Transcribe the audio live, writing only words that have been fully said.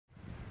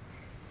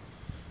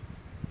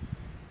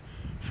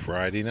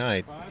Friday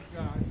night. 5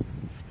 guys.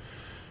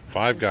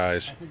 5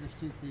 guys. I think it's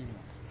 2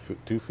 females.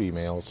 2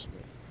 females.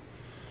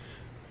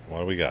 What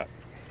do we got?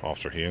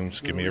 Officer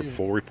Humes, give me a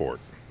full report.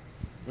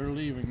 They're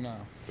leaving now.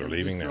 They're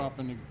leaving now.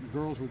 The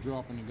girls were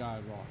dropping the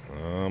guys off.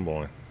 Oh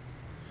boy.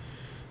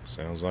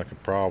 Sounds like a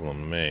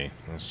problem to me.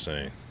 Let's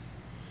see.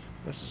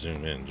 Let's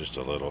zoom in just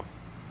a little.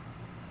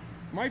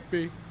 Might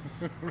be.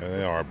 There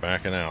they are,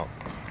 backing out.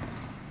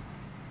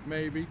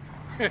 Maybe.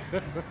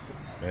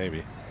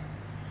 Maybe.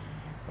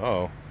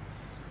 Uh-oh.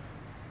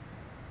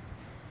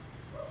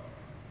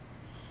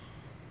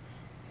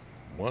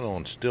 One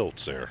on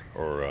stilts there.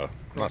 Or,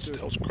 not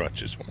stilts,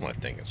 crutches. What am I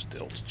thinking?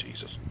 Stilts,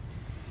 Jesus.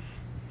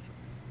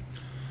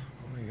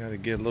 Well, you gotta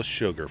get a little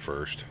sugar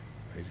first.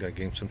 He's gotta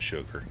give him some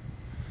sugar.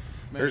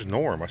 Maybe. There's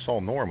Norm. I saw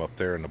Norm up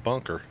there in the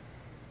bunker.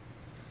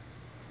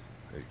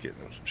 He's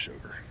getting him some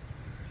sugar.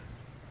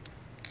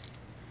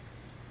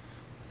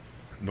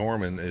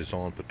 Norman is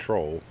on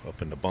patrol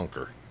up in the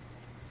bunker.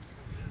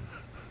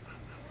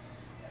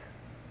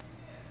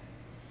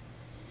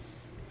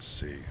 Let's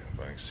see if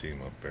I can see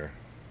him up there.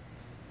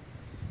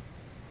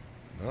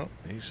 No,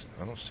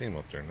 I don't see him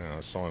up there now.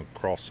 I saw him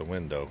cross the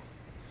window.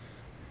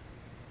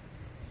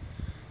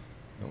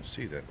 Don't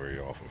see that very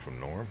often from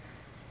Norm.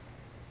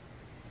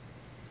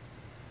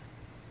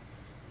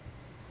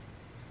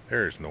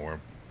 There's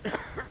Norm.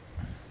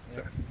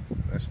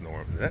 That's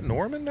Norm. Is that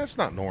Norman? That's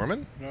not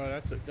Norman. No,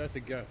 that's a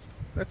guest.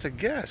 That's a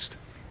guest.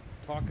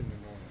 Talking to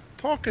Norman.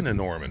 Talking to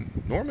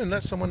Norman. Norman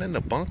let someone in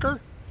the bunker?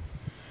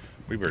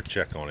 We better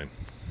check on him.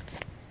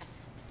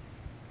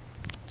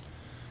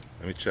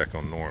 Let me check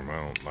on Norm. I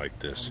don't like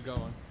this. I'm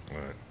going.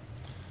 Alright.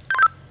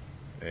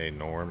 Hey,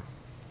 Norm.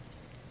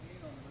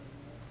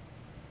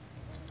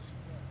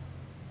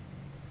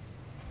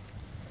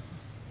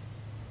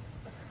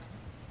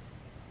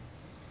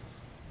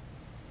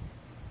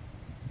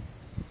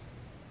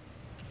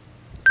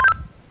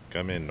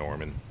 Come in,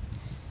 Norman.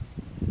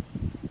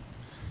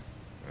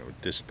 We're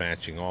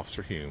dispatching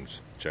Officer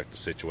Humes. Check the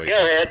situation.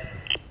 Go ahead.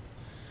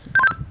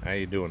 How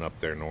you doing up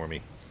there,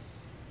 Normie?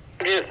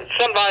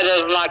 Somebody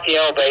doesn't like the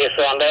elevator,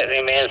 so I'm letting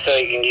him in so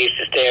he can use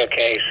the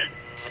staircase.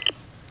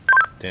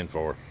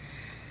 10-4.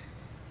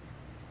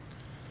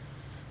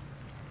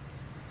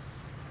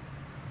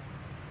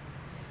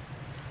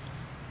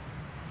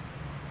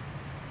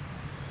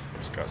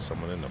 He's got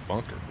someone in the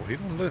bunker. Well, he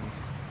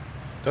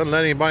doesn't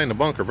let anybody in the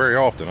bunker very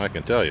often, I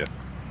can tell you.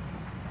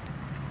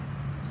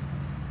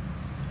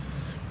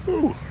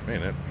 Ooh,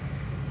 man, that.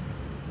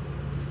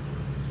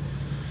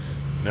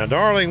 Now,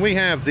 darling, we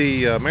have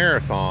the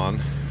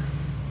marathon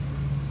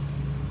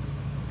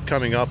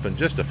coming up in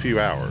just a few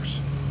hours.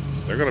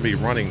 They're going to be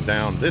running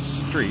down this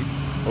street,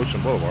 Ocean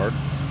Boulevard,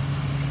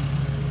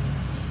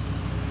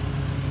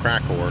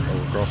 crack whore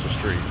over across the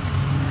street.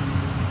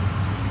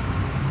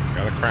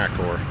 Got a crack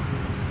whore.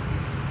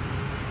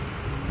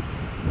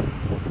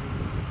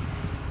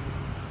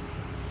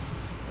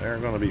 They're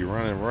going to be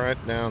running right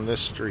down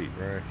this street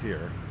right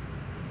here.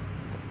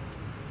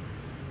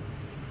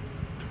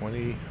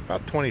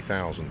 About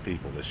 20,000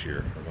 people this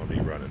year are going to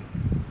be running.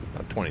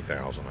 About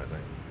 20,000, I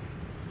think.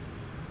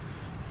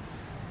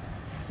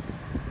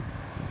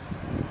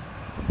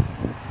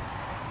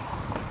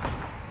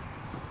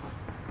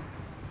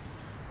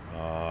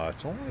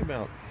 It's only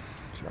about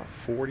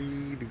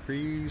 40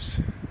 degrees.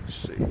 Let's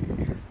see.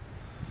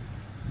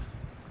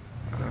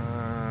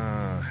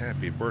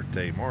 Happy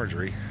birthday,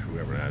 Marjorie,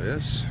 whoever that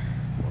is.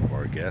 One of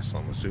our guests,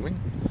 I'm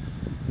assuming.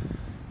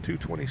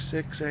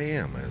 2:26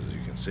 a.m. as you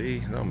can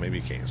see. No, maybe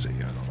you can't see.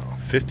 I don't know.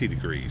 50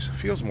 degrees.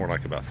 Feels more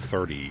like about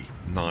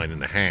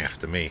 39.5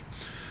 to me.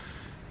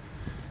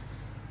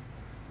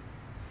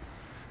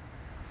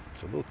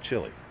 It's a little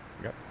chilly.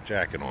 Got the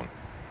jacket on.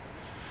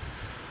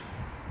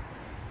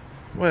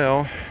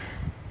 Well,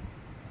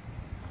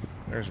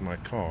 there's my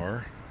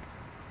car.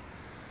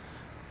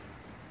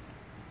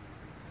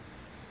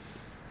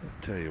 I'll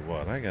tell you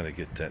what, I gotta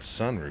get that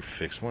sunroof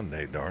fixed one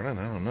day, darling.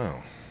 I don't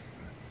know.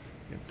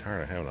 I'm getting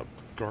tired of having a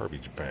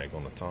garbage bag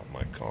on the top of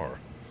my car.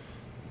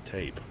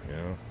 Tape, you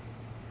know.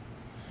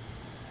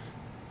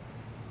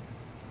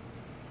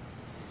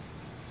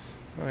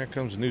 Oh, here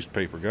comes the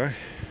newspaper guy.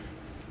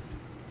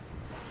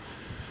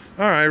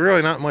 Alright,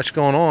 really not much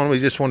going on. We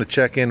just want to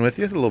check in with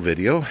you. A little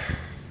video.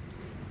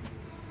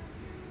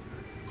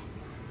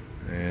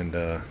 And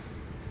I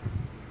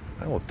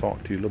will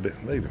talk to you a little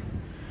bit later.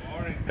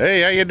 Morning.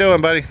 Hey, how you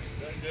doing, buddy?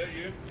 Good,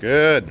 you?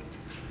 Good.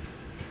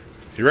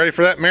 You ready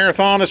for that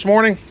marathon this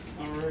morning?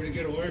 I'm ready to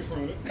get away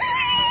from it.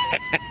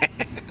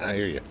 I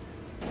hear you.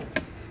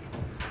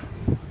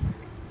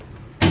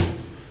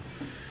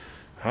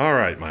 All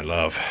right, my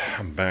love.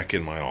 I'm back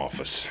in my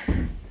office.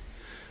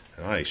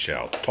 I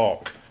shall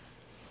talk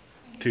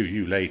to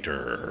you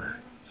later.